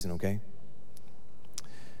Okay?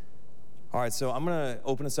 All right, so I'm going to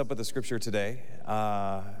open us up with a scripture today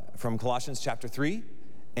from Colossians chapter 3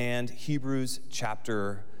 and Hebrews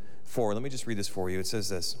chapter 4. Let me just read this for you. It says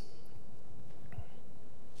this: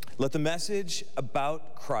 "Let the message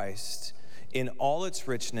about Christ in all its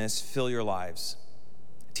richness fill your lives.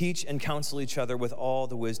 Teach and counsel each other with all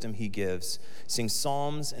the wisdom he gives. Sing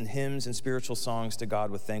psalms and hymns and spiritual songs to God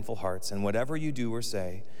with thankful hearts. And whatever you do or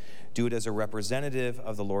say, do it as a representative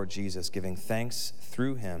of the Lord Jesus, giving thanks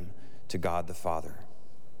through him to God the Father.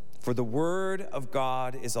 For the word of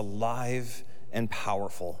God is alive and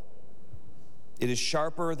powerful. It is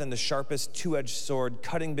sharper than the sharpest two-edged sword,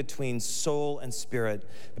 cutting between soul and spirit,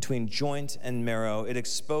 between joint and marrow. It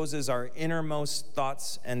exposes our innermost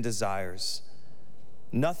thoughts and desires.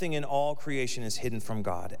 Nothing in all creation is hidden from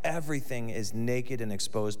God. Everything is naked and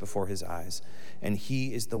exposed before his eyes, and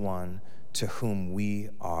he is the one to whom we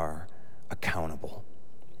are accountable."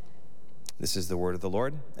 This is the word of the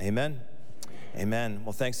Lord. Amen. Amen.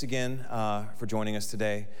 Well, thanks again for joining us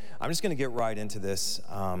today. I'm just going to get right into this.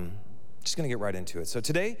 So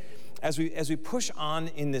today, as we push on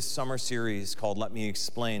in this summer series called Let Me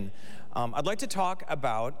Explain, I'd like to talk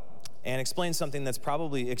about and explain something that's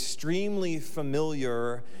probably extremely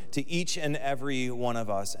familiar to each and every one of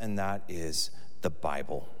us, and that is the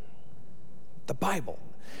Bible. The Bible.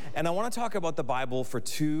 And I want to talk about the Bible for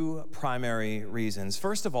two primary reasons.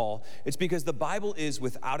 First of all, it's because the Bible is,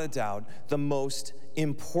 without a doubt, the most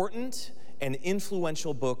important and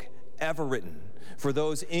influential book ever written for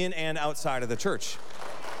those in and outside of the church.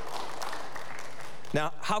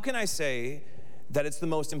 Now, how can I say that it's the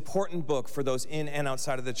most important book for those in and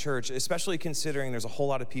outside of the church, especially considering there's a whole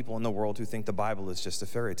lot of people in the world who think the Bible is just a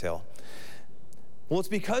fairy tale? Well, it's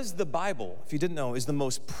because the Bible, if you didn't know, is the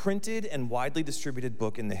most printed and widely distributed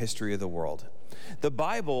book in the history of the world. The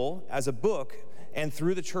Bible, as a book and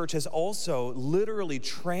through the church, has also literally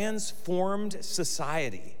transformed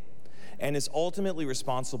society and is ultimately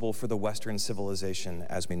responsible for the Western civilization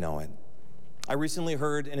as we know it. I recently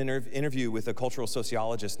heard an interview with a cultural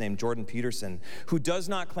sociologist named Jordan Peterson, who does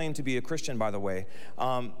not claim to be a Christian, by the way,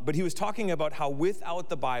 but he was talking about how without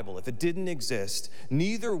the Bible, if it didn't exist,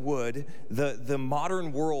 neither would the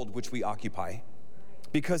modern world which we occupy,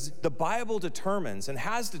 because the Bible determines and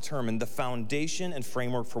has determined the foundation and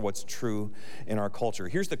framework for what's true in our culture.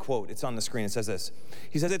 Here's the quote. It's on the screen. It says this.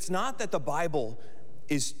 He says, "It's not that the Bible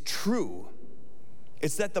is true.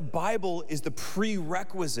 It's that the Bible is the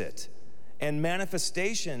prerequisite and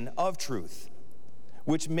manifestation of truth,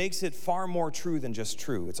 which makes it far more true than just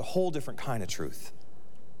true. It's a whole different kind of truth."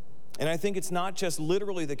 And I think it's not just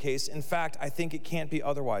literally the case. In fact, I think it can't be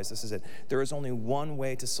otherwise. This is it. There is only one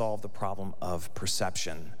way to solve the problem of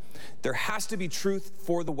perception. There has to be truth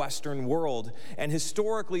for the Western world, and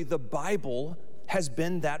historically, the Bible has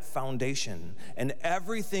been that foundation. And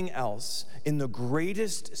everything else in the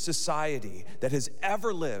greatest society that has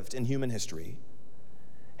ever lived in human history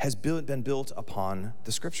has been built upon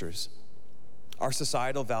the scriptures. Our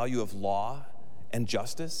societal value of law and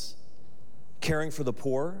justice, caring for the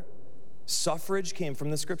poor, suffrage came from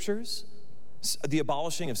the scriptures. The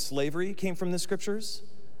abolishing of slavery came from the scriptures.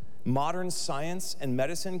 Modern science and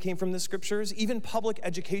medicine came from the scriptures. Even public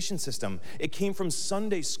education system, it came from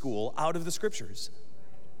Sunday school out of the scriptures.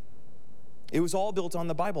 It was all built on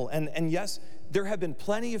the Bible. And yes, there have been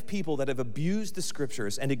plenty of people that have abused the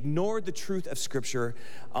scriptures and ignored the truth of scripture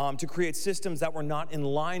to create systems that were not in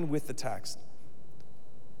line with the text.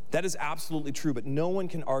 That is absolutely true, but no one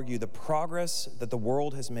can argue the progress that the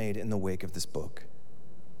world has made in the wake of this book.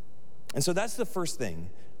 And so that's the first thing.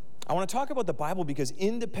 I want to talk about the Bible because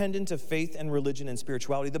independent of faith and religion and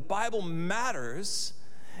spirituality, the Bible matters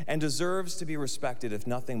and deserves to be respected, if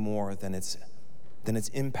nothing more than its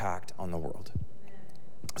impact on the world.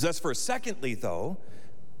 So that's first. Secondly, though,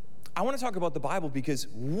 I want to talk about the Bible because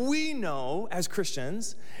we know as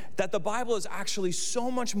Christians that the Bible is actually so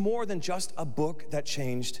much more than just a book that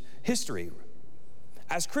changed history.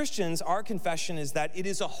 As Christians, our confession is that it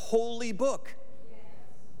is a holy book.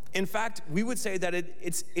 In fact, we would say that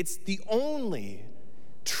it's the only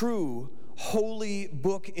true holy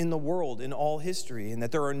book in the world in all history, and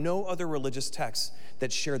that there are no other religious texts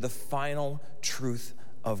that share the final truth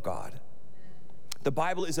of God. The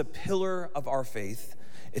Bible is a pillar of our faith.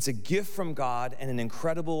 It's a gift from God and an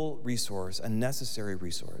incredible resource, a necessary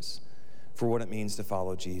resource for what it means to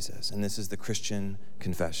follow Jesus. And this is the Christian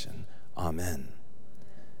confession. Amen.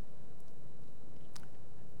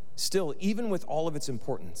 Still, even with all of its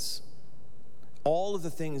importance, all of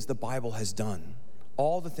the things the Bible has done,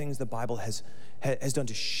 all the things the Bible has done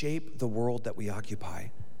to shape the world that we occupy,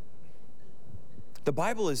 the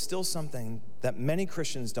Bible is still something that many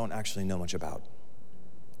Christians don't actually know much about.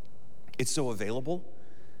 It's so available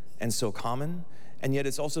and so common, and yet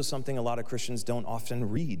it's also something a lot of Christians don't often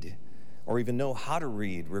read or even know how to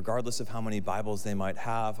read, regardless of how many Bibles they might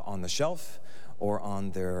have on the shelf or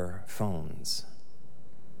on their phones.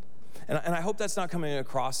 And I hope that's not coming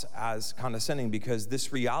across as condescending, because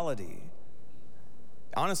this reality,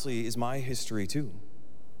 honestly, is my history too.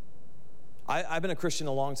 I've been a Christian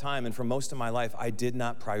a long time, and for most of my life, I did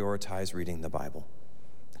not prioritize reading the Bible.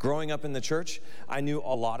 Growing up in the church, I knew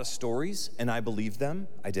a lot of stories, and I believed them.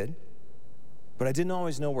 I did. But I didn't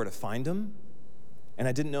always know where to find them, and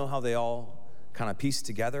I didn't know how they all kind of pieced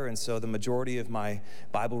together, and so the majority of my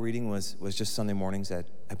Bible reading was just Sunday mornings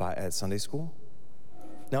at Sunday school.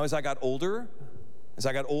 Now, as I got older,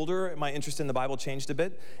 my interest in the Bible changed a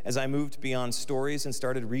bit as I moved beyond stories and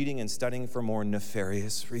started reading and studying for more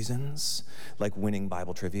nefarious reasons, like winning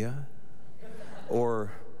Bible trivia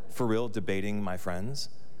or, for real, debating my friends.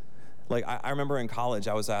 Like, I remember in college,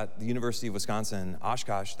 I was at the University of Wisconsin,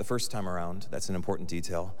 Oshkosh, the first time around. That's an important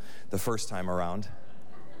detail, the first time around.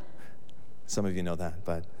 Some of you know that,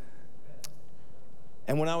 but...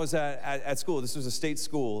 And when I was at school, this was a state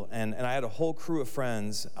school, and I had a whole crew of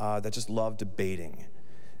friends that just loved debating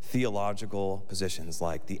theological positions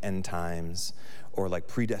like the end times or like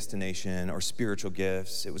predestination or spiritual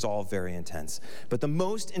gifts. It was all very intense. But the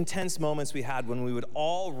most intense moments we had when we would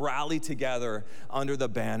all rally together under the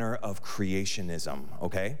banner of creationism,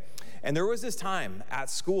 okay? And there was this time at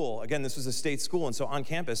school, again, this was a state school, and so on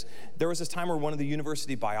campus, there was this time where one of the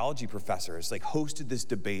university biology professors like hosted this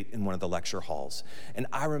debate in one of the lecture halls. And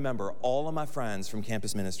I remember all of my friends from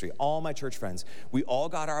campus ministry, all my church friends, we all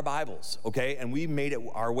got our Bibles, okay? And we made it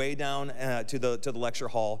our way down to the lecture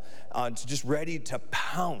hall, just ready to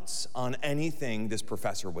pounce on anything this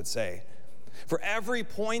professor would say. For every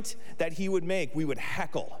point that he would make, we would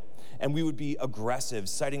heckle. And we would be aggressive,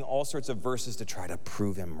 citing all sorts of verses to try to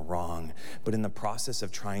prove him wrong. But in the process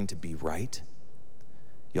of trying to be right,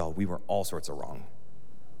 y'all, we were all sorts of wrong.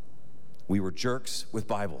 We were jerks with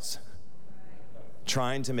Bibles,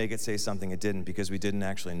 trying to make it say something it didn't because we didn't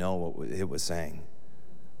actually know what it was saying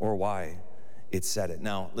or why it said it.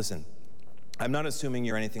 Now, listen, I'm not assuming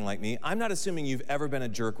you're anything like me. I'm not assuming you've ever been a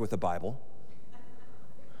jerk with a Bible.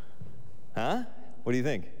 Huh? What do you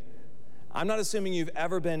think? I'm not assuming you've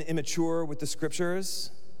ever been immature with the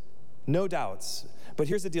scriptures. No doubts. But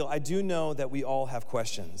here's the deal. I do know that we all have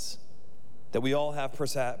questions, that we all have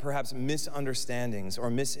perhaps misunderstandings or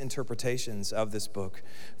misinterpretations of this book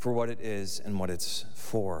for what it is and what it's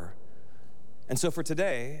for. And so for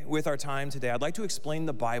today, with our time today, I'd like to explain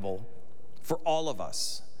the Bible for all of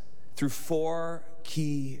us through 4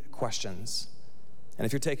 key questions. And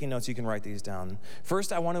if you're taking notes, you can write these down.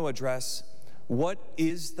 First, I want to address, what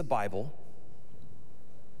is the Bible?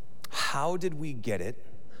 How did we get it?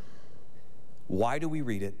 Why do we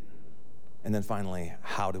read it? And then finally,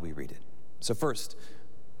 how do we read it? So first,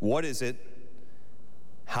 what is it?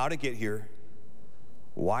 How to get here?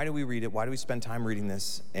 Why do we read it? Why do we spend time reading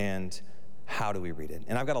this? And how do we read it?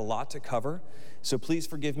 And I've got a lot to cover, so please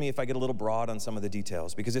forgive me if I get a little broad on some of the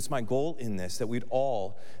details, because it's my goal in this that we'd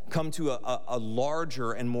all come to a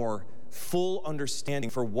larger and more full understanding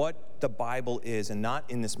for what the Bible is, and not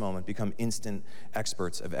in this moment become instant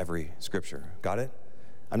experts of every scripture. Got it?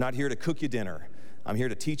 I'm not here to cook you dinner. I'm here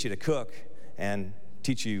to teach you to cook and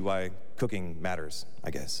teach you why cooking matters, I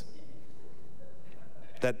guess.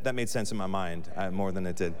 That made sense in my mind more than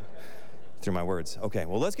it did through my words. Okay,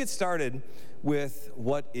 well, let's get started with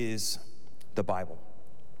what is the Bible.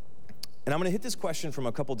 And I'm going to hit this question from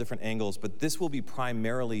a couple different angles, but this will be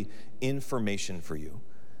primarily information for you.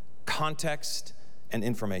 Context and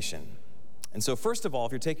information. And so first of all,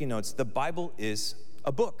 if you're taking notes, the Bible is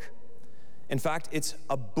a book. In fact, it's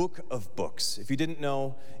a book of books. If you didn't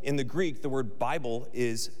know, in the Greek, the word Bible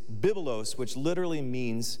is biblos, which literally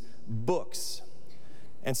means books.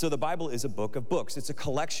 And so the Bible is a book of books. It's a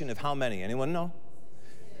collection of how many? Anyone know?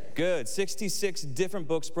 Good. 66 different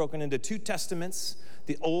books broken into 2 testaments,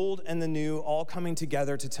 the Old and the New, all coming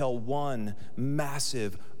together to tell one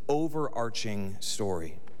massive, overarching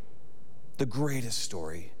story. The greatest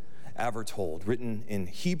story ever told, written in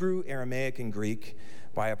Hebrew, Aramaic, and Greek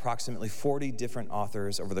by approximately 40 different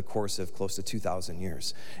authors over the course of close to 2,000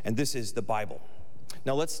 years. And this is the Bible.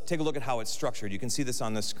 Now let's take a look at how it's structured. You can see this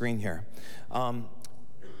on the screen here.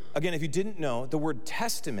 Again, if you didn't know, the word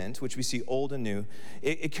testament, which we see Old and New,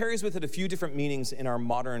 it carries with it a few different meanings in our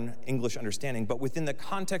modern English understanding, but within the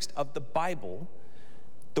context of the Bible,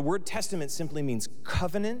 the word testament simply means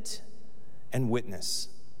covenant and witness.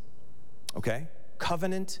 Okay?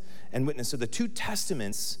 Covenant and witness. So the 2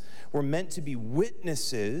 testaments were meant to be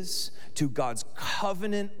witnesses to God's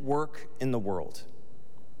covenant work in the world.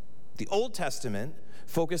 The Old Testament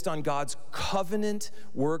focused on God's covenant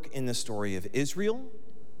work in the story of Israel.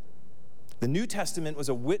 The New Testament was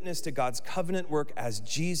a witness to God's covenant work as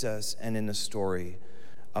Jesus and in the story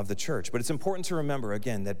of the church. But it's important to remember,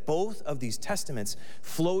 again, that both of these testaments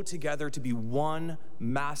flow together to be one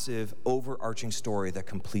massive overarching story that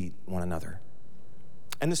complete one another.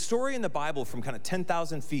 And the story in the Bible from kind of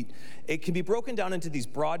 10,000 feet, it can be broken down into these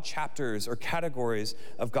broad chapters or categories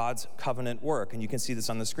of God's covenant work. And you can see this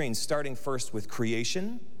on the screen, starting first with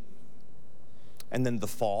creation, and then the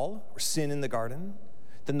fall, or sin in the garden,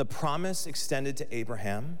 then the promise extended to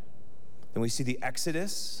Abraham. Then we see the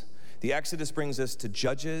Exodus. The Exodus brings us to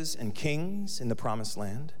judges and kings in the promised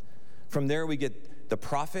land. From there, we get the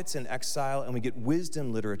prophets in exile, and we get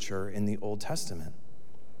wisdom literature in the Old Testament.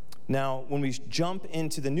 Now, when we jump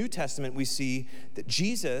into the New Testament, we see that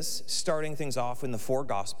Jesus starting things off in the four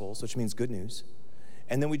Gospels, which means good news.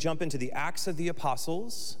 And then we jump into the Acts of the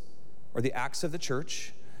Apostles, or the Acts of the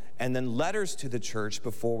Church, and then letters to the church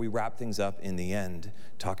before we wrap things up in the end,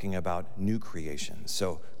 talking about new creation.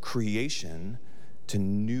 So creation to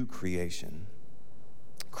new creation.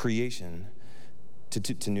 Creation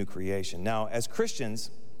to new creation. Now, as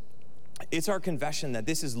Christians, it's our confession that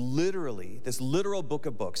this is literally, this literal book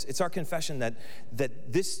of books. It's our confession that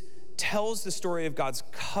this tells the story of God's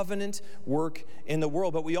covenant work in the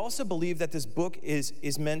world. But we also believe that this book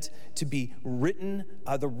is meant to be written,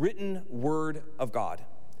 the written word of God.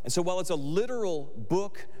 And so while it's a literal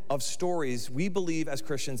book of stories, we believe as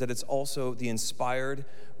Christians that it's also the inspired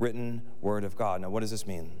written word of God. Now, what does this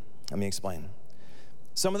mean? Let me explain.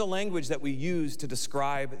 Some of the language that we use to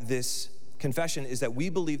describe this confession is that we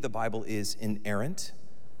believe the Bible is inerrant,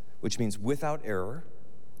 which means without error.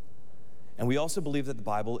 And we also believe that the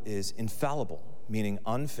Bible is infallible, meaning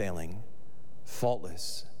unfailing,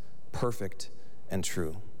 faultless, perfect, and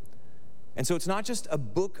true. And so it's not just a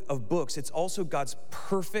book of books, it's also God's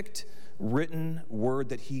perfect written word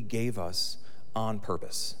that he gave us on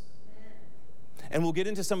purpose. And we'll get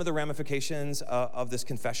into some of the ramifications of this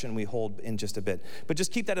confession we hold in just a bit. But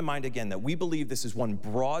just keep that in mind again, that we believe this is one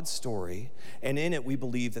broad story, and in it we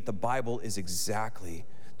believe that the Bible is exactly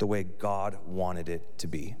the way God wanted it to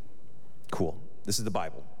be. Cool. This is the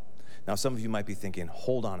Bible. Now, some of you might be thinking,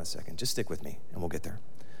 hold on a second, just stick with me, and we'll get there.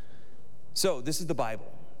 So, this is the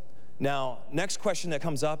Bible. Now, next question that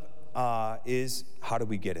comes up is, how do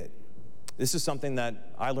we get it? This is something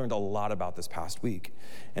that I learned a lot about this past week.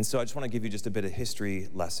 And so I just want to give you just a bit of history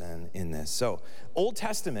lesson in this. So, Old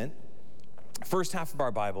Testament, first half of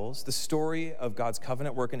our Bibles, the story of God's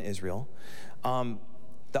covenant work in Israel.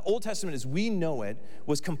 The Old Testament, as we know it,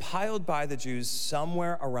 was compiled by the Jews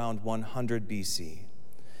somewhere around 100 BC.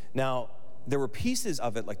 Now, there were pieces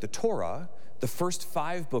of it, like the Torah, the first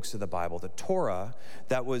 5 books of the Bible, the Torah,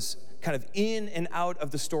 that was kind of in and out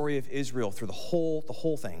of the story of Israel through the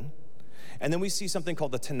whole thing. And then we see something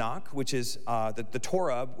called the Tanakh, which is the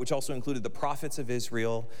Torah, which also included the prophets of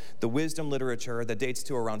Israel, the wisdom literature that dates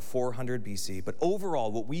to around 400 BC. But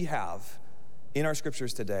overall, what we have in our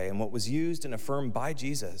scriptures today and what was used and affirmed by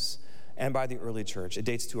Jesus and by the early church, it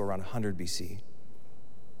dates to around 100 BC.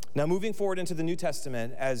 Now, moving forward into the New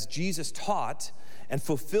Testament, as Jesus taught and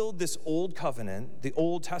fulfilled this old covenant, the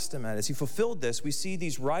Old Testament, as he fulfilled this, we see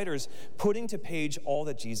these writers putting to page all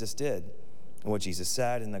that Jesus did and what Jesus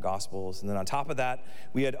said in the Gospels. And then on top of that,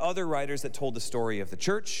 we had other writers that told the story of the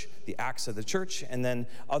church, the Acts of the church, and then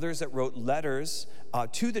others that wrote letters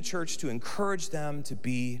to the church to encourage them to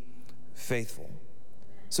be faithful.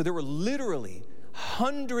 So there were literally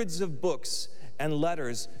hundreds of books and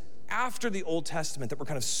letters after the Old Testament that were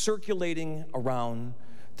kind of circulating around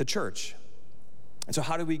the church. And so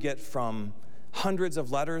how do we get from hundreds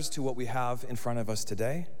of letters to what we have in front of us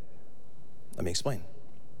today? Let me explain.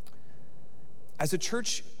 As the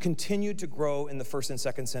church continued to grow in the 1st and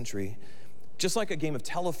 2nd century, just like a game of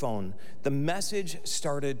telephone, the message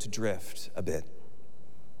started to drift a bit.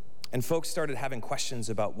 And folks started having questions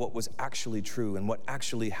about what was actually true and what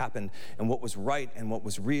actually happened and what was right and what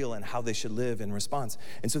was real and how they should live in response.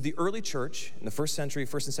 And so the early church in the 1st century,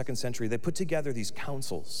 1st and 2nd century, they put together these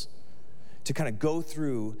councils to kind of go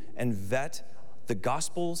through and vet the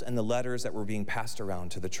Gospels and the letters that were being passed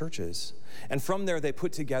around to the churches. And from there, they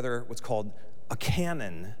put together what's called a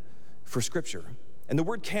canon for Scripture. And the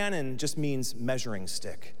word canon just means measuring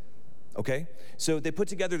stick. Okay? So they put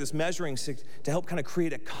together this measuring stick to help kind of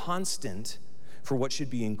create a constant for what should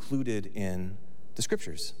be included in the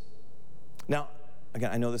scriptures. Now,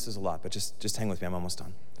 again, I know this is a lot, but just hang with me, I'm almost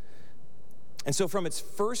done. And so from its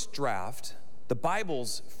first draft, the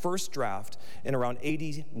Bible's first draft in around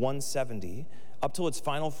AD 170, up till its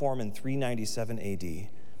final form in 397 AD,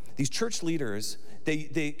 these church leaders,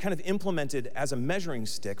 they kind of implemented as a measuring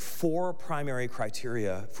stick 4 primary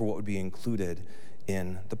criteria for what would be included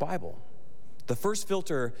in the Bible. The first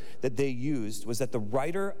filter that they used was that the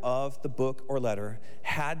writer of the book or letter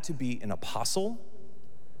had to be an apostle,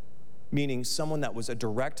 meaning someone that was a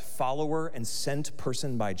direct follower and sent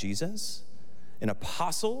person by Jesus, an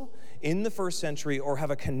apostle in the first century, or have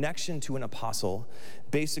a connection to an apostle,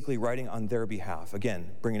 basically writing on their behalf. Again,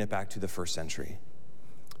 bringing it back to the first century.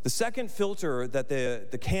 The second filter that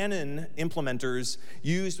the canon implementers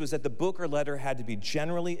used was that the book or letter had to be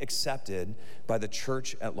generally accepted by the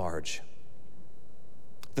church at large.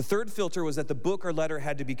 The third filter was that the book or letter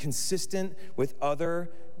had to be consistent with other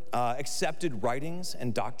accepted writings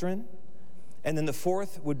and doctrine. And then the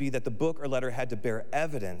fourth would be that the book or letter had to bear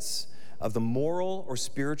evidence of the moral or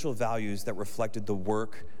spiritual values that reflected the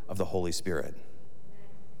work of the Holy Spirit.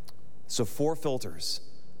 So 4 filters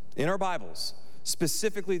in our Bibles,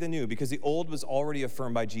 specifically the new, because the old was already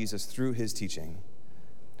affirmed by Jesus through his teaching.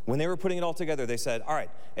 When they were putting it all together, they said, all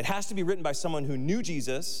right, it has to be written by someone who knew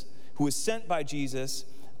Jesus, who was sent by Jesus,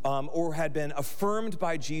 or had been affirmed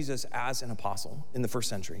by Jesus as an apostle in the first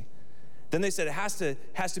century. Then they said it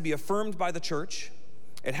has to be affirmed by the church,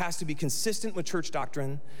 it has to be consistent with church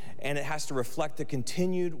doctrine, and it has to reflect the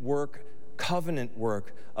continued work, covenant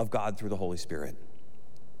work of God through the Holy Spirit.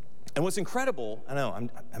 And what's incredible, I know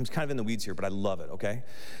I'm kind of in the weeds here, but I love it, okay?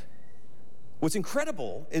 What's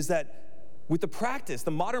incredible is that with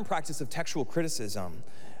the modern practice of textual criticism,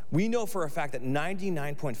 we know for a fact that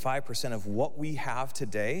 99.5% of what we have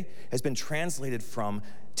today has been translated from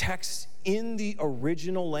texts in the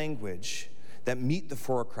original language that meet the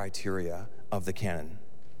 4 criteria of the canon.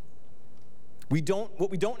 What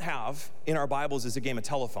we don't have in our Bibles is a game of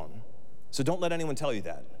telephone. So don't let anyone tell you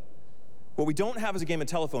that. What we don't have is a game of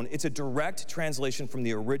telephone. It's a direct translation from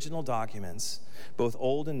the original documents, both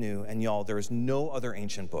old and new. And y'all, there is no other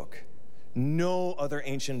ancient book,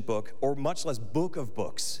 or much less book of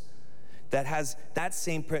books, that has that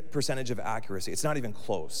same percentage of accuracy. It's not even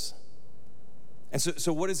close. And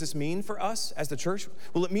so what does this mean for us as the church?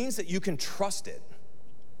 Well, it means that you can trust it,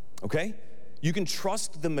 okay? You can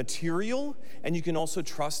trust the material, and you can also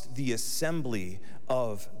trust the assembly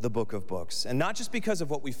of the book of books. And not just because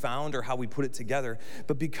of what we found or how we put it together,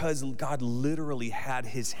 but because God literally had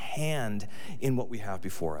his hand in what we have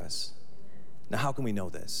before us. Now, how can we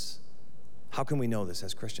know this? How can we know this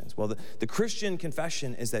as Christians? Well, the Christian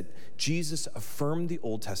confession is that Jesus affirmed the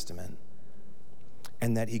Old Testament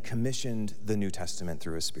and that he commissioned the New Testament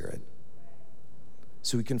through his Spirit.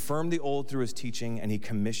 So he confirmed the old through his teaching, and he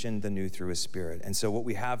commissioned the new through his Spirit. And so what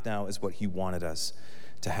we have now is what he wanted us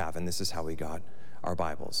to have, and this is how we got our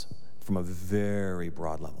Bibles, from a very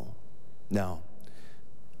broad level. Now,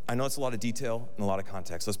 I know it's a lot of detail and a lot of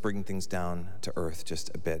context. Let's bring things down to earth just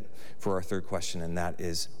a bit for our third question, and that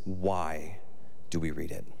is, why do we read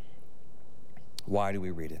it? Why do we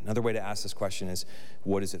read it? Another way to ask this question is,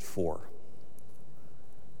 what is it for?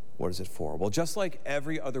 What is it for? Well, just like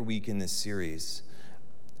every other week in this series,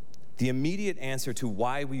 the immediate answer to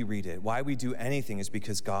why we read it, why we do anything, is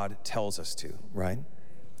because God tells us to, right?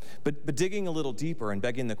 But digging a little deeper and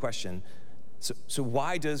begging the question, so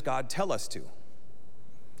why does God tell us to?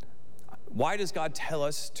 Why does God tell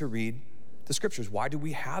us to read the scriptures? Why do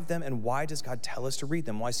we have them, and why does God tell us to read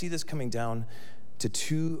them? Well, I see this coming down to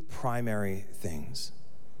 2 primary things.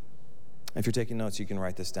 If you're taking notes, you can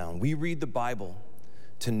write this down. We read the Bible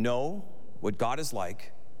to know what God is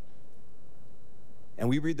like, and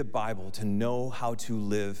we read the Bible to know how to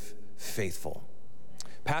live faithful.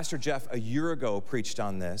 Pastor Jeff, a year ago, preached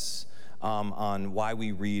on this, on why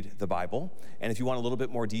we read the Bible. And if you want a little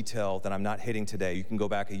bit more detail that I'm not hitting today, you can go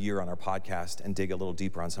back a year on our podcast and dig a little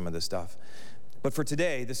deeper on some of this stuff. But for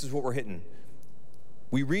today, this is what we're hitting.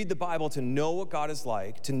 We read the Bible to know what God is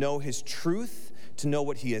like, to know his truth, to know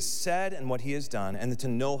what he has said and what he has done, and to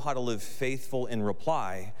know how to live faithful in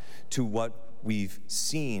reply to what we've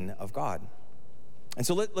seen of God. And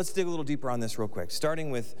so let's dig a little deeper on this real quick,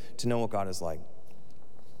 starting with to know what God is like.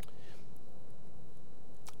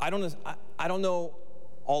 I don't know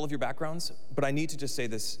all of your backgrounds, but I need to just say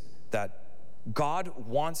this, that God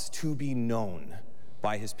wants to be known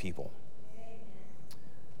by his people.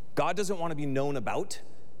 God doesn't want to be known about.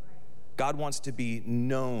 God wants to be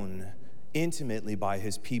known intimately by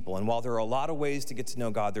his people. And while there are a lot of ways to get to know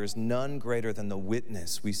God, there is none greater than the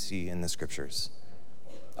witness we see in the scriptures.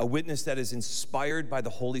 A witness that is inspired by the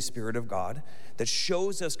Holy Spirit of God, that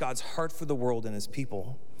shows us God's heart for the world and his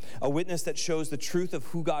people, a witness that shows the truth of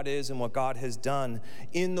who God is and what God has done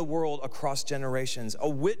in the world across generations, a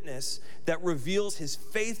witness that reveals his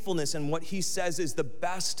faithfulness and what he says is the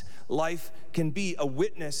best life can be, a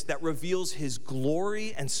witness that reveals his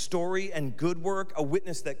glory and story and good work, a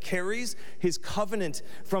witness that carries his covenant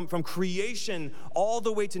from creation all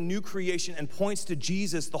the way to new creation and points to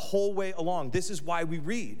Jesus the whole way along. This is why we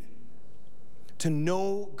read. To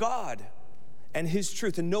know God and his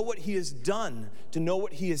truth, to know what he has done, to know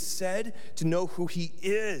what he has said, to know who he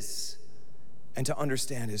is, and to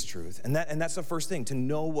understand his truth. And that's the first thing, to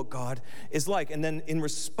know what God is like. And then in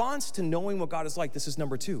response to knowing what God is like, this is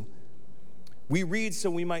number 2. We read so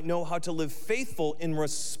we might know how to live faithful in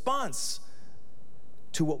response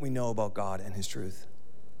to what we know about God and his truth.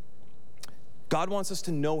 God wants us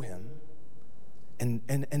to know him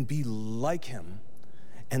and be like him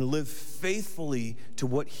and live faithfully to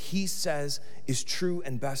what he says is true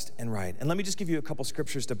and best and right. And let me just give you a couple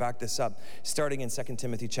scriptures to back this up, starting in 2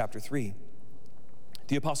 Timothy chapter 3.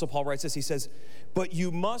 The Apostle Paul writes this, he says, "But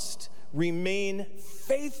you must remain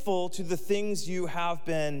faithful to the things you have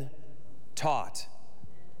been taught.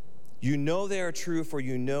 You know they are true, for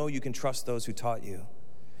you know you can trust those who taught you.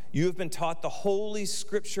 You have been taught the holy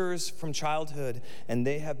scriptures from childhood, and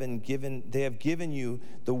they have given you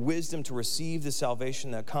the wisdom to receive the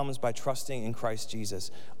salvation that comes by trusting in Christ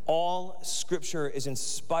Jesus. All scripture is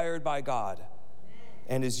inspired by God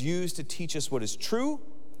and is used to teach us what is true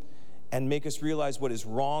and make us realize what is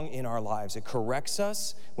wrong in our lives. It corrects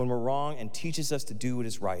us when we're wrong and teaches us to do what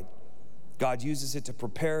is right. God uses it to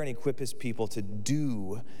prepare and equip his people to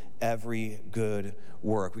do every good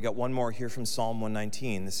work." We got one more here from Psalm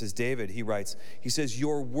 119. This is David. He writes, he says,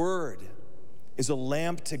 "Your word is a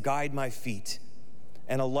lamp to guide my feet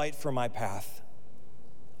and a light for my path.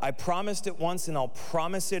 I promised it once and I'll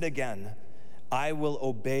promise it again. I will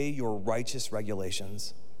obey your righteous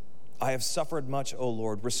regulations. I have suffered much, O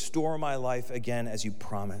Lord. Restore my life again as you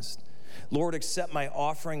promised. Lord, accept my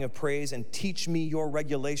offering of praise and teach me your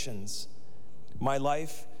regulations. My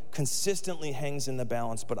life consistently hangs in the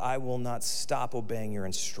balance, but I will not stop obeying your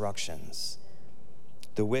instructions.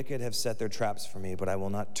 The wicked have set their traps for me, but I will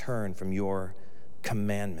not turn from your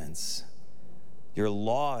commandments. Your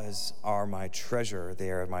laws are my treasure. They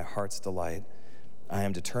are my heart's delight. I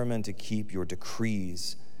am determined to keep your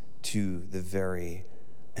decrees to the very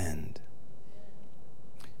end."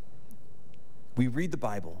 We read the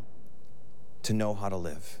Bible to know how to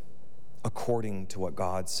live according to what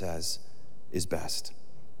God says is best.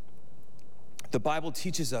 The Bible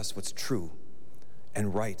teaches us what's true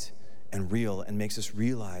and right and real and makes us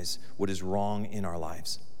realize what is wrong in our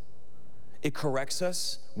lives. It corrects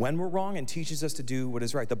us when we're wrong and teaches us to do what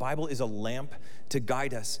is right. The Bible is a lamp to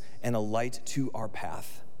guide us and a light to our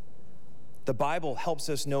path. The Bible helps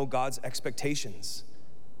us know God's expectations,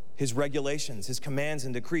 his regulations, his commands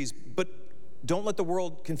and decrees. But don't let the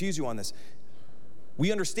world confuse you on this.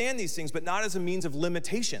 We understand these things, but not as a means of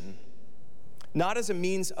limitation, not as a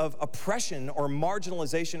means of oppression or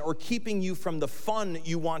marginalization or keeping you from the fun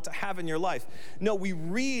you want to have in your life. No, we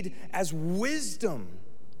read as wisdom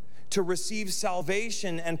to receive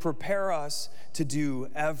salvation and prepare us to do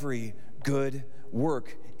every good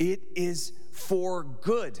work. It is for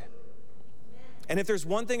good. And if there's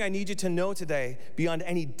one thing I need you to know today, beyond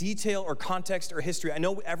any detail or context or history, I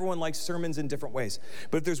know everyone likes sermons in different ways,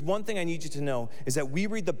 but if there's one thing I need you to know, is that we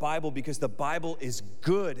read the Bible because the Bible is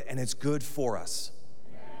good and it's good for us.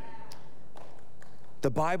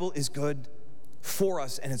 The Bible is good for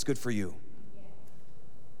us and it's good for you.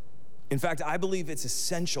 In fact, I believe it's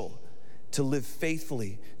essential to live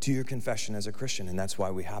faithfully to your confession as a Christian, and that's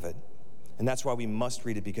why we have it. And that's why we must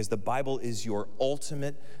read it, because the Bible is your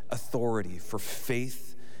ultimate authority for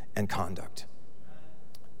faith and conduct.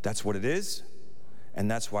 That's what it is, and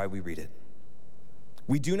that's why we read it.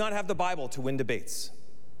 We do not have the Bible to win debates.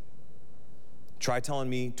 Try telling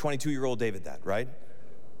me 22-year-old David that, right?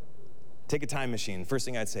 Take a time machine. First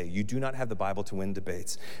thing I'd say, you do not have the Bible to win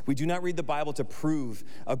debates. We do not read the Bible to prove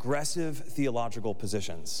aggressive theological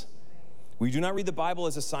positions. We do not read the Bible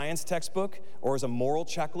as a science textbook or as a moral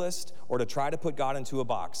checklist or to try to put God into a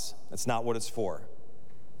box. That's not what it's for.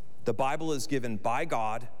 The Bible is given by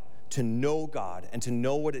God to know God and to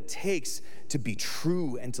know what it takes to be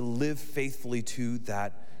true and to live faithfully to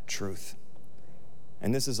that truth.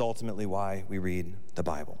 And this is ultimately why we read the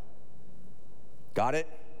Bible. Got it?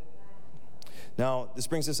 Now, this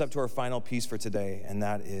brings us up to our final piece for today, and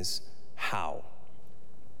that is how.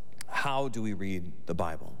 How do we read the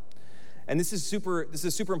Bible? And this is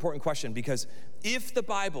a super important question, because if the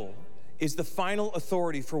Bible is the final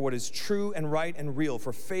authority for what is true and right and real,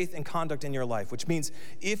 for faith and conduct in your life, which means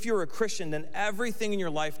if you're a Christian, then everything in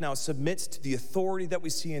your life now submits to the authority that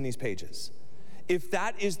we see in these pages. If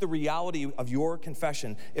that is the reality of your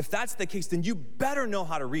confession, if that's the case, then you better know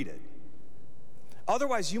how to read it.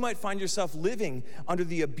 Otherwise, you might find yourself living under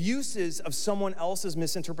the abuses of someone else's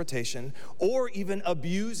misinterpretation or even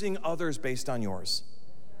abusing others based on yours.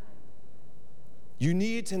 You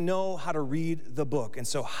need to know how to read the book. And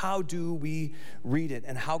so how do we read it?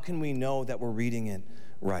 And how can we know that we're reading it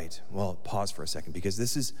right? Well, pause for a second, because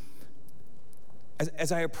this is,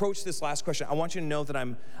 as I approach this last question, I want you to know that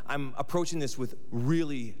I'm approaching this with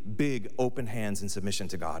really big open hands in submission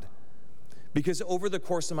to God. Because over the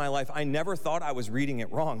course of my life, I never thought I was reading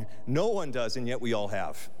it wrong. No one does, and yet we all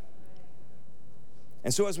have.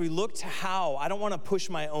 And so as we look to how, I don't want to push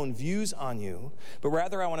my own views on you, but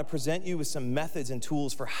rather I want to present you with some methods and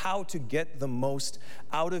tools for how to get the most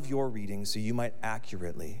out of your reading so you might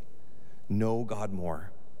accurately know God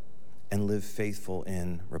more and live faithful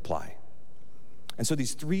in reply. And so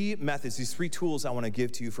these three methods, these three tools I want to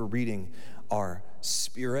give to you for reading are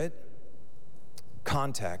spirit,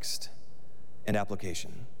 context, and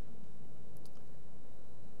application.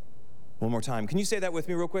 One more time. Can you say that with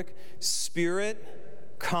me real quick? Spirit,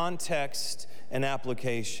 context, and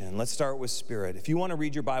application. Let's start with spirit. If you want to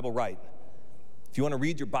read your Bible right, if you want to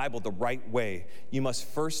read your Bible the right way, you must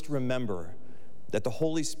first remember that the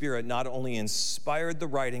Holy Spirit not only inspired the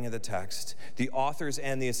writing of the text, the authors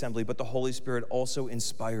and the assembly, but the Holy Spirit also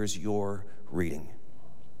inspires your reading.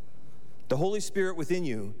 The Holy Spirit within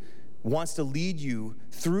you wants to lead you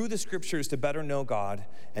through the scriptures to better know God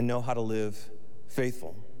and know how to live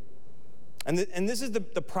faithful. And this is the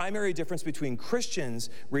primary difference between Christians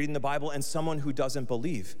reading the Bible and someone who doesn't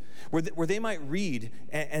believe, where they might read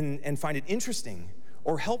and find it interesting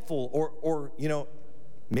or helpful or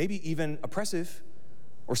maybe even oppressive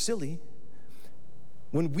or silly.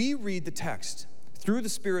 When we read the text through the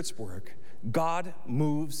Spirit's work, God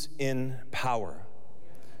moves in power.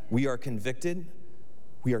 We are convicted,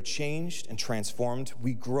 we are changed and transformed,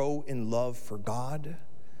 we grow in love for God,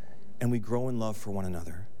 and we grow in love for one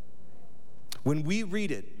another. When we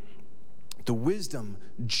read it, the wisdom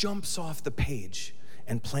jumps off the page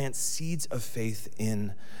and plants seeds of faith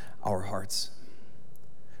in our hearts.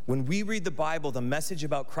 When we read the Bible, the message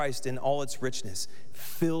about Christ in all its richness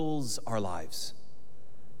fills our lives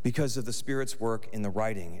because of the Spirit's work in the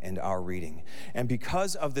writing and our reading. And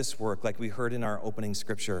because of this work, like we heard in our opening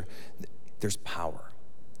scripture, there's power.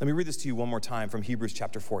 Let me read this to you one more time from Hebrews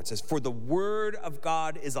chapter 4. It says, "For the word of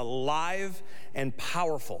God is alive and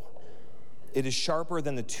powerful. It is sharper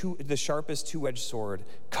than the sharpest two-edged sword,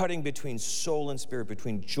 cutting between soul and spirit,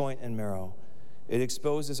 between joint and marrow. It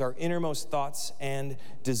exposes our innermost thoughts and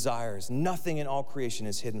desires. Nothing in all creation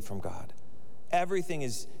is hidden from God. Everything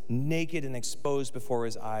is naked and exposed before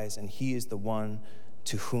his eyes, and he is the one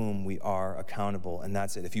to whom we are accountable." And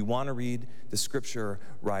that's it. If you want to read the scripture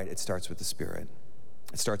right, it starts with the Spirit.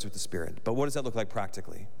 It starts with the Spirit. But what does that look like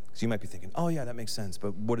practically? Because you might be thinking, oh yeah, that makes sense,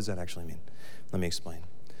 but what does that actually mean? Let me explain.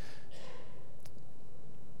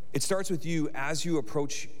 It starts with you as you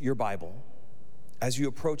approach your Bible, as you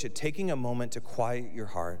approach it, taking a moment to quiet your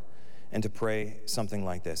heart and to pray something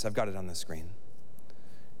like this. I've got it on the screen.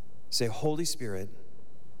 Say, "Holy Spirit,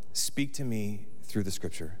 speak to me through the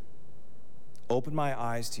scripture. Open my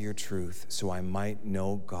eyes to your truth so I might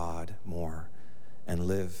know God more and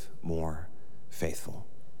live more faithful."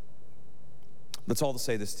 Let's all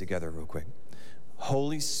say this together real quick.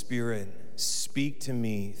 Holy Spirit, speak to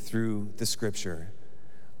me through the scripture.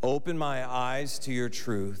 Open my eyes to your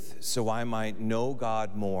truth so I might know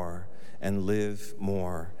God more and live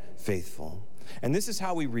more faithful. And this is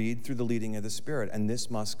how we read through the leading of the Spirit, and this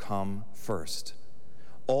must come first.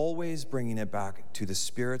 Always bringing it back to the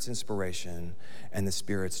Spirit's inspiration and the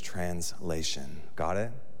Spirit's translation. Got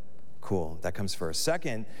it? Cool, that comes first.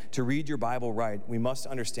 Second, to read your Bible right, we must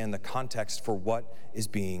understand the context for what is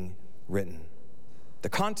being written. The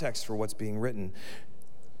context for what's being written.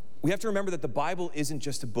 We have to remember that the Bible isn't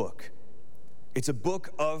just a book. It's a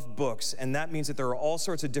book of books, and that means that there are all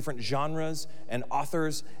sorts of different genres and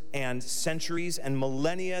authors and centuries and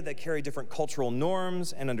millennia that carry different cultural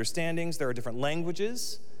norms and understandings. There are different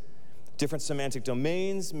languages, different semantic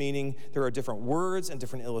domains, meaning there are different words and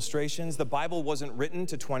different illustrations. The Bible wasn't written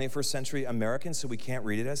to 21st century Americans, so we can't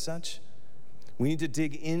read it as such. We need to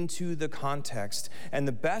dig into the context. And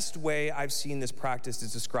the best way I've seen this practiced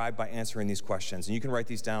is described by answering these questions. And you can write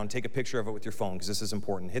these down, take a picture of it with your phone, because this is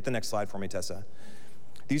important. Hit the next slide for me, Tessa.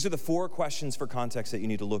 These are the 4 questions for context that you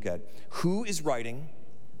need to look at. Who is writing?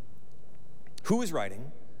 Who is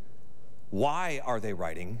writing? Why are they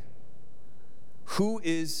writing? Who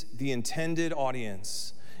is the intended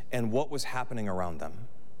audience and what was happening around them?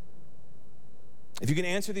 If you can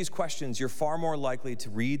answer these questions, you're far more likely to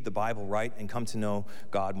read the Bible right and come to know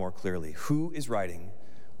God more clearly. Who is writing?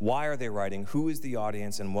 Why are they writing? Who is the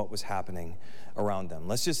audience and what was happening around them?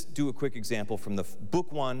 Let's just do a quick example from the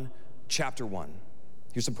book 1, chapter 1.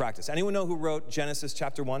 Here's some practice. Anyone know who wrote Genesis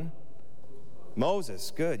chapter 1?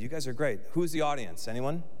 Moses. Good. You guys are great. Who's the audience?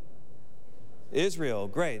 Anyone? Israel.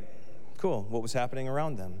 Great. Cool. What was happening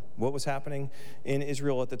around them? What was happening in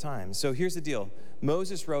Israel at the time? So here's the deal.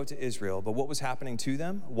 Moses wrote to Israel, but what was happening to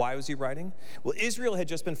them? Why was he writing? Well, Israel had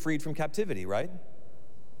just been freed from captivity, right?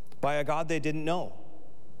 By a God they didn't know.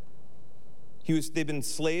 They'd been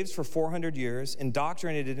slaves for 400 years,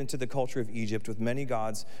 indoctrinated into the culture of Egypt with many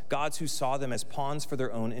gods who saw them as pawns for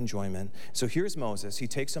their own enjoyment. So here's Moses. He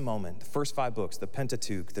takes a moment, the first 5 books, the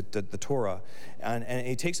Pentateuch, the Torah, and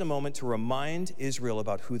he takes a moment to remind Israel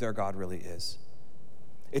about who their God really is.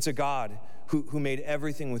 It's a God who made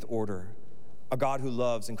everything with order, a God who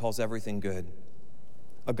loves and calls everything good,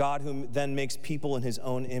 a God who then makes people in his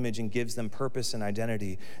own image and gives them purpose and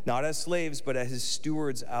identity, not as slaves, but as his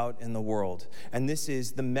stewards out in the world. And this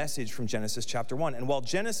is the message from Genesis chapter 1. And while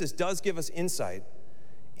Genesis does give us insight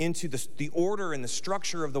into the order and the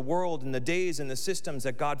structure of the world and the days and the systems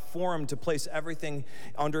that God formed to place everything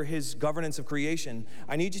under his governance of creation,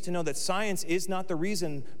 I need you to know that science is not the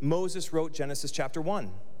reason Moses wrote Genesis chapter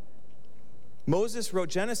 1. Moses wrote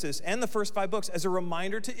Genesis and the first 5 books as a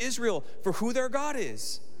reminder to Israel for who their God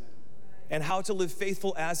is and how to live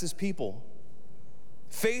faithful as his people.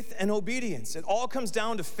 Faith and obedience. It all comes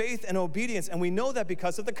down to faith and obedience, and we know that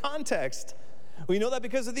because of the context. We know that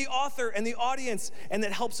because of the author and the audience, and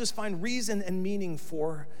that helps us find reason and meaning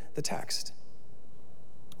for the text.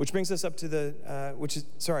 Which brings us up to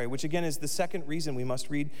which again is the second reason we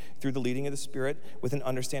must read through the leading of the Spirit with an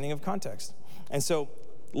understanding of context. And so,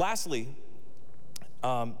 lastly,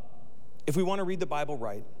 if we want to read the Bible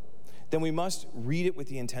right, then we must read it with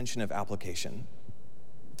the intention of application.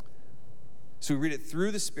 So we read it through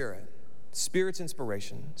the Spirit, Spirit's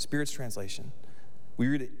inspiration, Spirit's translation. We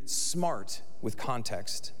read it smart with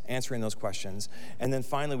context, answering those questions. And then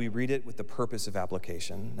finally, we read it with the purpose of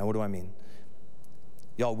application. Now, what do I mean?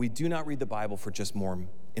 Y'all, we do not read the Bible for just more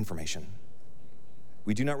information.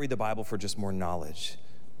 We do not read the Bible for just more knowledge.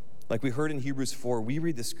 Like we heard in Hebrews 4, we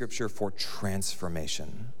read the scripture for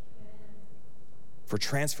transformation. For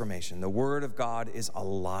transformation. The word of God is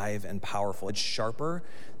alive and powerful. It's sharper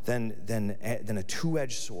than a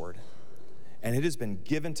two-edged sword. And it has been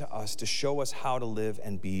given to us to show us how to live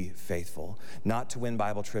and be faithful, not to win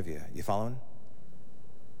Bible trivia. You following?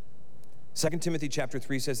 2 Timothy chapter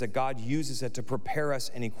 3 says that God uses it to prepare us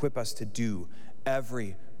and equip us to do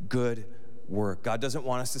every good work. God doesn't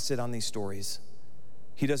want us to sit on these stories.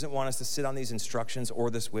 He doesn't want us to sit on these instructions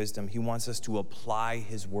or this wisdom. He wants us to apply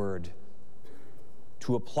his word.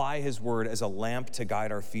 To apply his word as a lamp to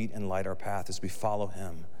guide our feet and light our path as we follow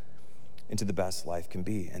him into the best life can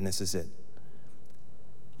be. And this is it.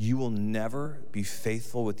 You will never be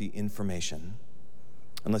faithful with the information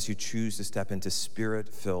unless you choose to step into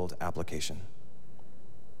Spirit-filled application.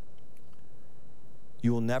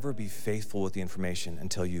 You will never be faithful with the information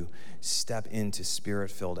until you step into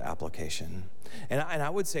Spirit-filled application. And I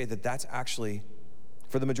would say that that's actually,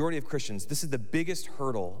 for the majority of Christians, this is the biggest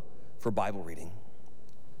hurdle for Bible reading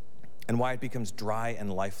and why it becomes dry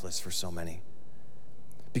and lifeless for so many.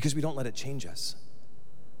 Because we don't let it change us.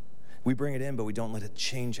 We bring it in, but we don't let it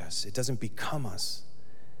change us. It doesn't become us.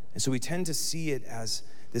 And so we tend to see it as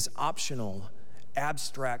this optional,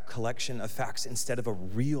 abstract collection of facts instead of a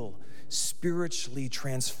real, spiritually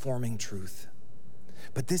transforming truth.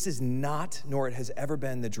 But this is not, nor it has ever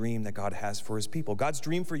been, the dream that God has for his people. God's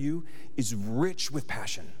dream for you is rich with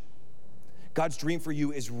passion. God's dream for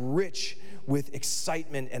you is rich with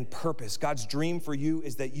excitement and purpose. God's dream for you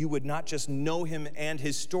is that you would not just know him and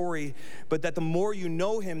his story, but that the more you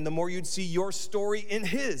know him, the more you'd see your story in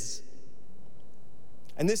his.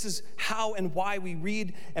 And this is how and why we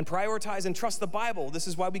read and prioritize and trust the Bible. This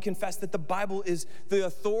is why we confess that the Bible is the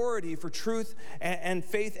authority for truth and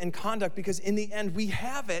faith and conduct, because in the end, we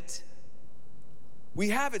have it. We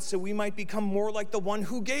have it so we might become more like the one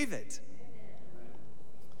who gave it.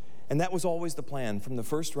 And that was always the plan, from the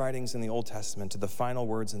first writings in the Old Testament to the final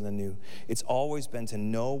words in the New. It's always been to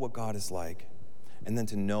know what God is like and then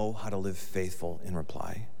to know how to live faithful in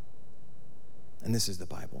reply. And this is the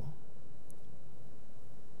Bible.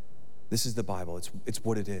 This is the Bible. It's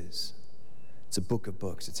what it is. It's a book of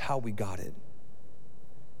books. It's how we got it.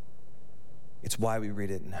 It's why we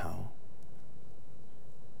read it and how.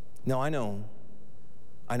 Now, I know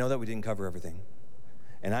that we didn't cover everything.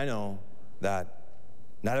 And I know that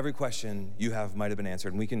Not every question you have might have been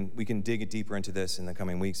answered, and we can dig deeper into this in the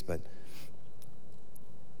coming weeks, but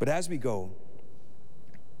as we go,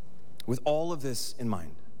 with all of this in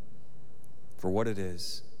mind, for what it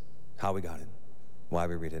is, how we got it, why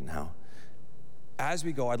we read it, and how, as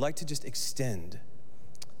we go, I'd like to just extend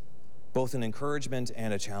both an encouragement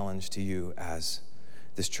and a challenge to you as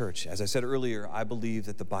this church. As I said earlier, I believe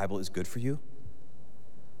that the Bible is good for you.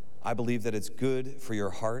 I believe that it's good for your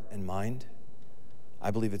heart and mind.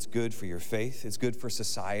 I believe it's good for your faith. It's good for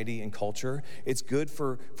society and culture. It's good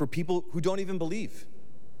for people who don't even believe.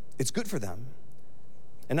 It's good for them.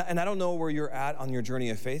 And I don't know where you're at on your journey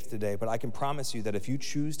of faith today, but I can promise you that if you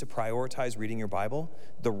choose to prioritize reading your Bible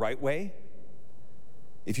the right way,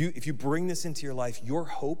 if you bring this into your life, your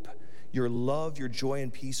hope, your love, your joy,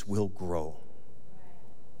 and peace will grow.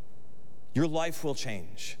 Your life will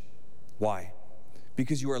change. Why?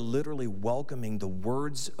 Because you are literally welcoming the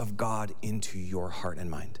words of God into your heart and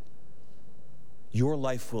mind. Your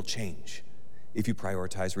life will change if you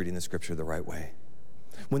prioritize reading the scripture the right way.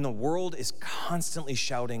 When the world is constantly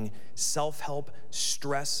shouting self-help,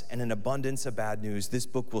 stress, and an abundance of bad news, this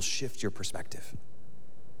book will shift your perspective.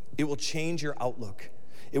 It will change your outlook.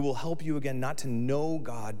 It will help you again not to know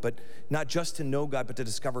God, but not just to know God, but to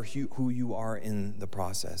discover who you are in the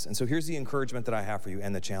process. And so here's the encouragement that I have for you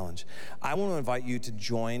and the challenge. I want to invite you to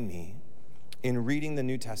join me in reading the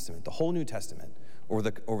New Testament, the whole New Testament,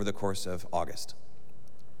 over the course of August.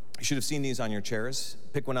 You should have seen these on your chairs.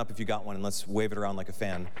 Pick one up if you got one, and let's wave it around like a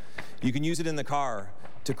fan. You can use it in the car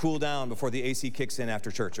to cool down before the AC kicks in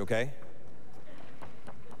after church, okay?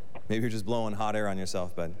 Maybe you're just blowing hot air on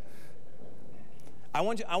yourself, but I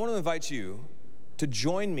want to invite you to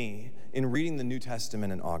join me in reading the New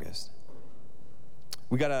Testament in August.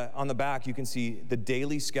 We got on the back, you can see the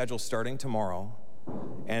daily schedule starting tomorrow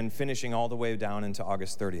and finishing all the way down into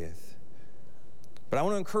August 30th. But I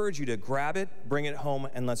want to encourage you to grab it, bring it home,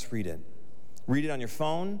 and let's read it. Read it on your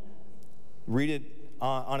phone. Read it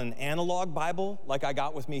on an analog Bible like I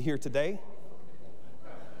got with me here today.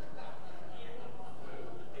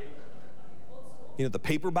 You know, the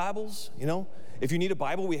paper Bibles, you know. If you need a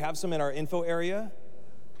Bible, we have some in our info area.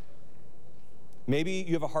 Maybe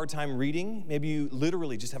you have a hard time reading. Maybe you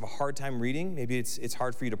literally just have a hard time reading. Maybe it's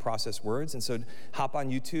hard for you to process words. And so hop on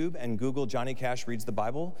YouTube and Google Johnny Cash Reads the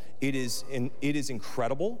Bible. It is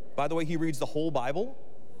incredible. By the way, he reads the whole Bible.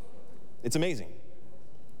 It's amazing.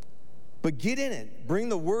 But get in it. Bring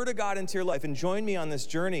the Word of God into your life and join me on this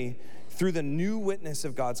journey through the new witness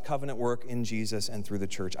of God's covenant work in Jesus and through the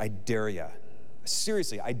church. I dare you.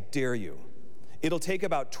 Seriously, I dare you. It'll take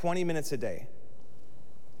about 20 minutes a day.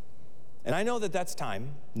 And I know that that's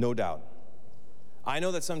time, no doubt. I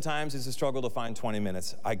know that sometimes it's a struggle to find 20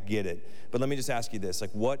 minutes. I get it. But let me just ask you this, like,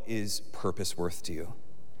 what is purpose worth to you?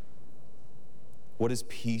 What is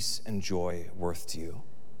peace and joy worth to you?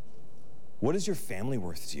 What is your family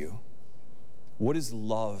worth to you? What is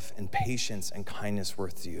love and patience and kindness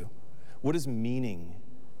worth to you? What is meaning?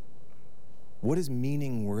 What is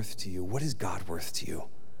meaning worth to you? What is God worth to you?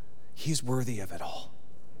 He's worthy of it all.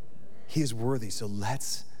 He is worthy, so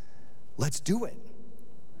let's do it.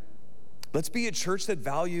 Let's be a church that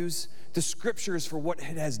values the scriptures for what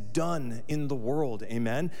it has done in the world,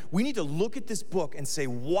 amen? We need to look at this book and say,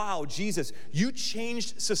 wow, Jesus, you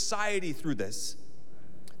changed society through this.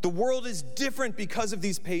 The world is different because of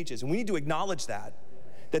these pages, and we need to acknowledge that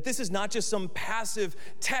this is not just some passive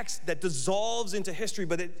text that dissolves into history,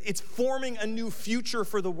 but it's forming a new future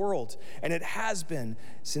for the world, and it has been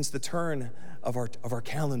since the turn of our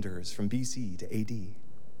calendars from BC to AD.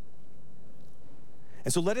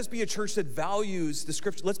 And so let us be a church that values the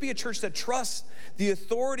scripture. Let's be a church that trusts the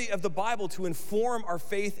authority of the Bible to inform our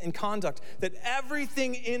faith and conduct, that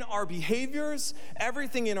everything in our behaviors,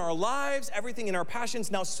 everything in our lives, everything in our passions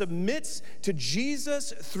now submits to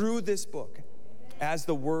Jesus through this book as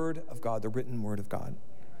the Word of God, the written Word of God.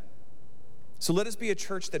 So let us be a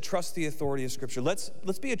church that trusts the authority of Scripture. Let's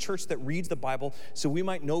be a church that reads the Bible so we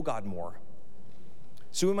might know God more,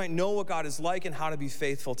 so we might know what God is like and how to be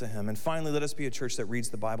faithful to Him. And finally, let us be a church that reads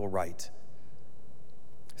the Bible right,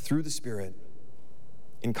 through the Spirit,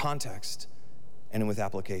 in context, and with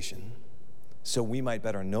application, so we might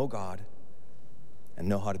better know God and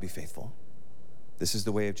know how to be faithful. This is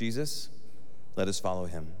the way of Jesus. Let us follow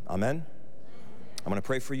Him. Amen? I'm going to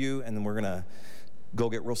pray for you, and then we're going to go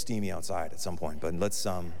get real steamy outside at some point. But let's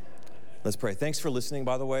pray. Thanks for listening,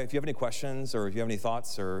 by the way. If you have any questions or if you have any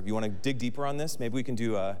thoughts or if you want to dig deeper on this, maybe we can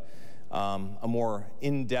do a more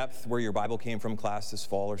in-depth where your Bible came from class this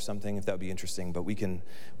fall or something, if that would be interesting. But we can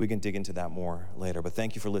dig into that more later. But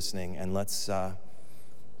thank you for listening, and let's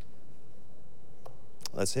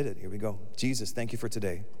Let's hit it. Here we go. Jesus, thank you for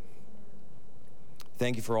today.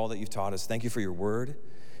 Thank you for all that you've taught us. Thank you for your word.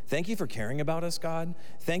 Thank you for caring about us, God.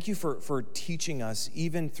 Thank you for teaching us,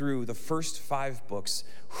 even through the first 5 books,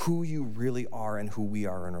 who you really are and who we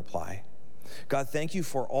are in reply. God, thank you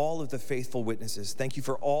for all of the faithful witnesses. Thank you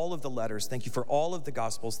for all of the letters. Thank you for all of the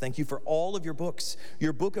gospels. Thank you for all of your books,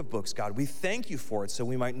 your book of books, God. We thank you for it so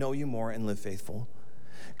we might know you more and live faithful.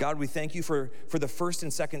 God, we thank you for the 1st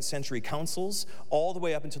and 2nd century councils, all the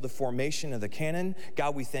way up until the formation of the canon.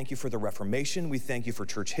 God, we thank you for the Reformation. We thank you for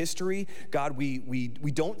church history. God, we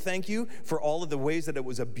don't thank you for all of the ways that it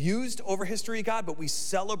was abused over history, God, but we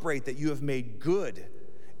celebrate that you have made good,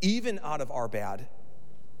 even out of our bad.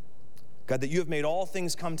 God, that you have made all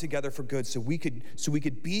things come together for good so we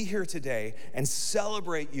could be here today and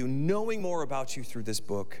celebrate you, knowing more about you through this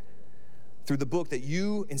book. Through the book that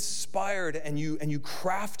you inspired and you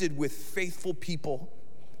crafted with faithful people,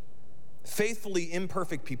 faithfully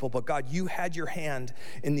imperfect people, but God, you had your hand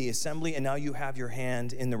in the assembly and now you have your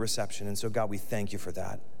hand in the reception. And so God, we thank you for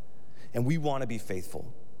that. And we want to be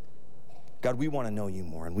faithful. God, we want to know you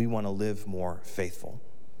more and we want to live more faithful.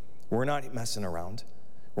 We're not messing around.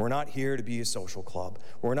 We're not here to be a social club.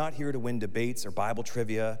 We're not here to win debates or Bible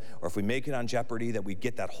trivia, or if we make it on Jeopardy that we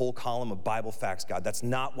get that whole column of Bible facts, God. That's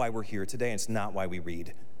not why we're here today, and it's not why we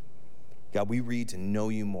read. God, we read to know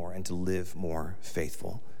you more and to live more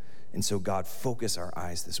faithful. And so, God, focus our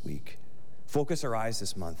eyes this week. Focus our eyes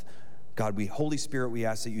this month. God, Holy Spirit, we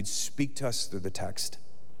ask that you'd speak to us through the text,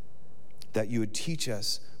 that you would teach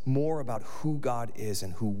us more about who God is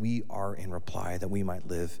and who we are in reply, that we might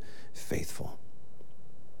live faithful.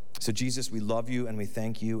 So Jesus, we love you and we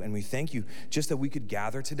thank you, and we thank you just that we could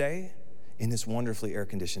gather today in this wonderfully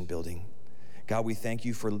air-conditioned building. God, we thank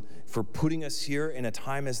you for putting us here in a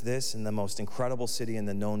time as this in the most incredible city in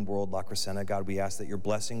the known world, La Crescenta. God, we ask that your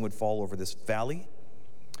blessing would fall over this valley,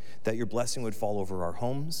 that your blessing would fall over our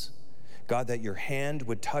homes. God, that your hand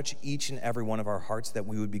would touch each and every one of our hearts, that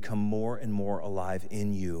we would become more and more alive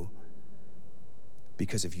in you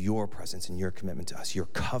because of your presence and your commitment to us, your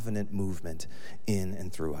covenant movement in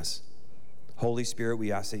and through us. Holy Spirit,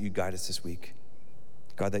 we ask that you guide us this week.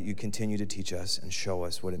 God, that you continue to teach us and show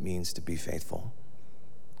us what it means to be faithful.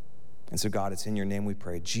 And so, God, it's in your name we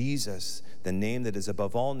pray. Jesus, the name that is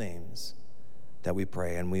above all names, that we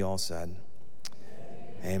pray. And we all said,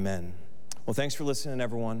 Amen. Well, thanks for listening,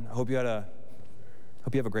 everyone. I hope you have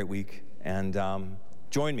a great week. And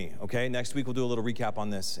join me, okay? Next week we'll do a little recap on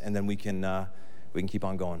this, and then we can keep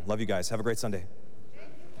on going. Love you guys. Have a great Sunday.